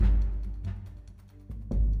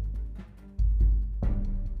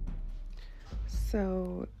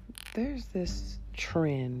So there's this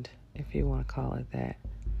trend, if you want to call it that,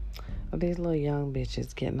 of these little young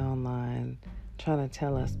bitches getting online trying to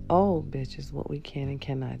tell us old bitches what we can and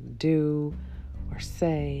cannot do or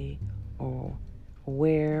say or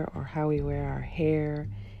wear or how we wear our hair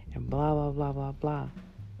and blah, blah, blah, blah, blah.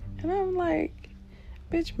 And I'm like,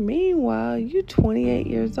 bitch, meanwhile, you 28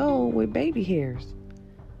 years old with baby hairs.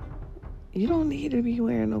 You don't need to be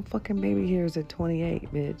wearing no fucking baby hairs at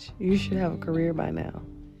 28, bitch. You should have a career by now.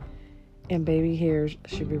 And baby hairs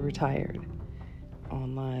should be retired.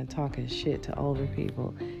 Online talking shit to older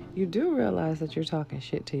people. You do realize that you're talking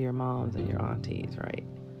shit to your moms and your aunties, right?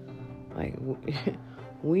 Like,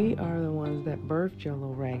 we are the ones that birthed your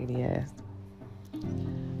little raggedy ass.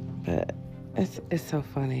 But it's so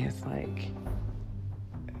funny. It's like,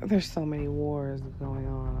 there's so many wars going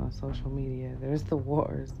on social media. There's the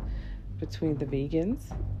wars between the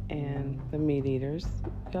vegans and the meat eaters.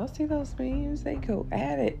 Y'all see those memes? They go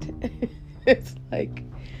at it. It's like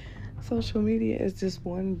social media is just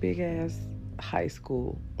one big ass high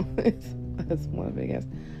school. it's one big ass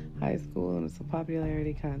high school, and it's a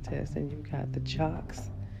popularity contest, and you've got the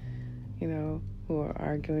jocks, who are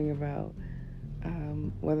arguing about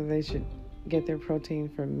whether they should get their protein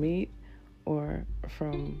from meat or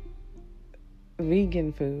from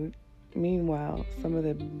vegan food. Meanwhile, some of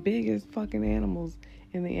the biggest fucking animals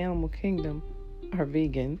in the animal kingdom are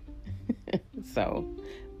vegan. So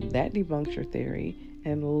that debunks your theory.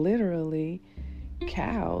 And literally,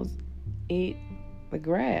 cows eat the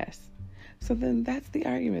grass. So then that's the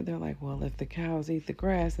argument. They're like, well, if the cows eat the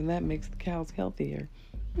grass, and that makes the cows healthier.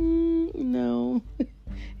 No,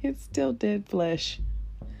 it's still dead flesh.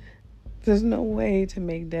 There's no way to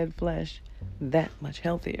make dead flesh that much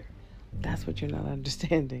healthier. That's what you're not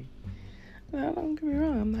understanding. Now, don't get me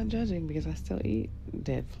wrong, I'm not judging because I still eat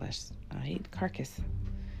dead flesh. I eat carcass.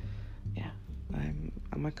 Yeah,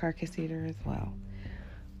 I'm a carcass eater as well.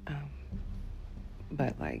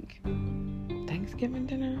 But like Thanksgiving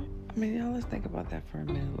dinner, I mean, y'all, let's think about that for a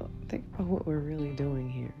minute. Look, think about what we're really doing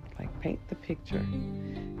here. Like, paint the picture.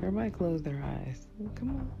 Everybody close their eyes.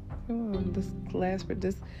 Come on.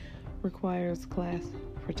 This requires class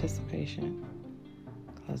participation.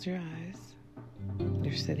 Close your eyes.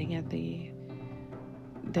 You're sitting at the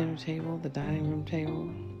dinner table, the dining room table,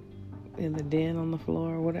 in the den, on the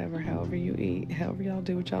floor, whatever, however you eat, however y'all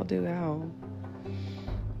do what y'all do at home.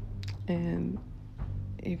 And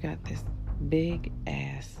you got this big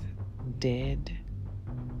ass dead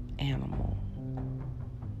animal,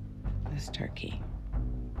 this turkey,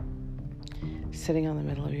 sitting on the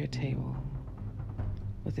middle of your table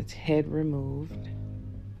with its head removed.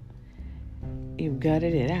 You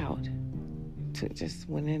gutted it out. Just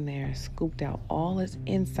went in there and scooped out all its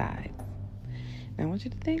insides. Now I want you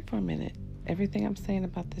to think for a minute. Everything I'm saying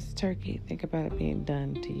about this turkey, think about it being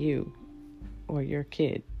done to you or your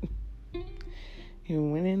kid. You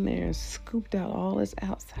went in there and scooped out all its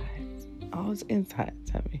outsides, all its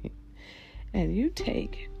insides, and you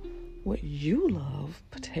take what you love,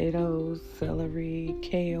 potatoes, celery,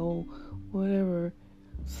 kale, whatever,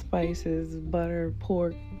 spices, butter,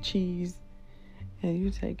 pork, cheese, and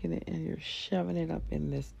you're taking it and you're shoving it up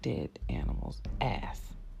in this dead animal's ass.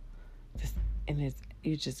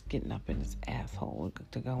 You're just getting up in his asshole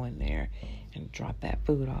to go in there and drop that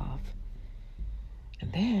food off.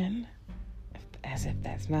 And then, as if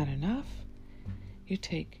that's not enough, you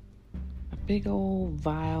take a big old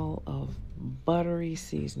vial of buttery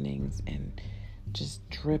seasonings and just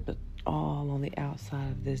drip it all on the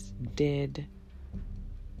outside of this dead,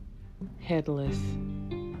 headless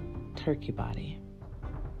turkey body.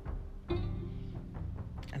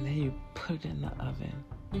 And then you put it in the oven.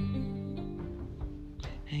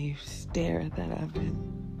 And you stare at that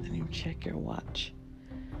oven and you check your watch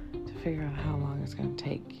to figure out how long it's going to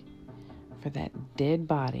take for that dead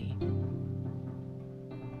body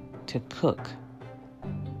to cook.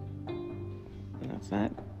 And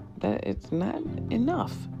it's not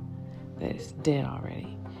enough that it's dead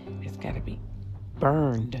already. It's got to be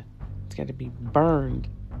burned. It's got to be burned.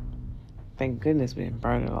 Thank goodness we didn't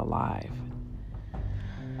burn it alive.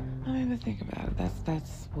 I mean, but think about it.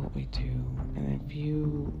 That's what we do. And if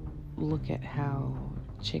you look at how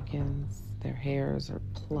chickens, their hairs are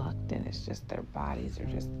plucked and it's just their bodies are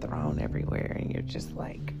just thrown everywhere, and you're just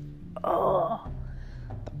like, oh,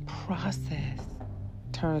 the process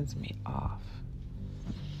turns me off.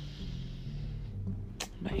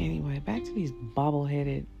 But anyway, back to these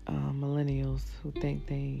bobble-headed millennials who think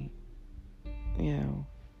they,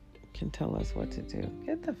 can tell us what to do.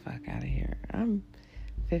 Get the fuck out of here. I'm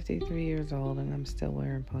 53 years old and I'm still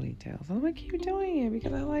wearing ponytails. I'm gonna keep doing it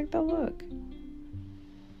because I like the look.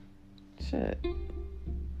 Shit.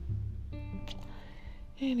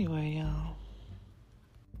 Anyway, y'all.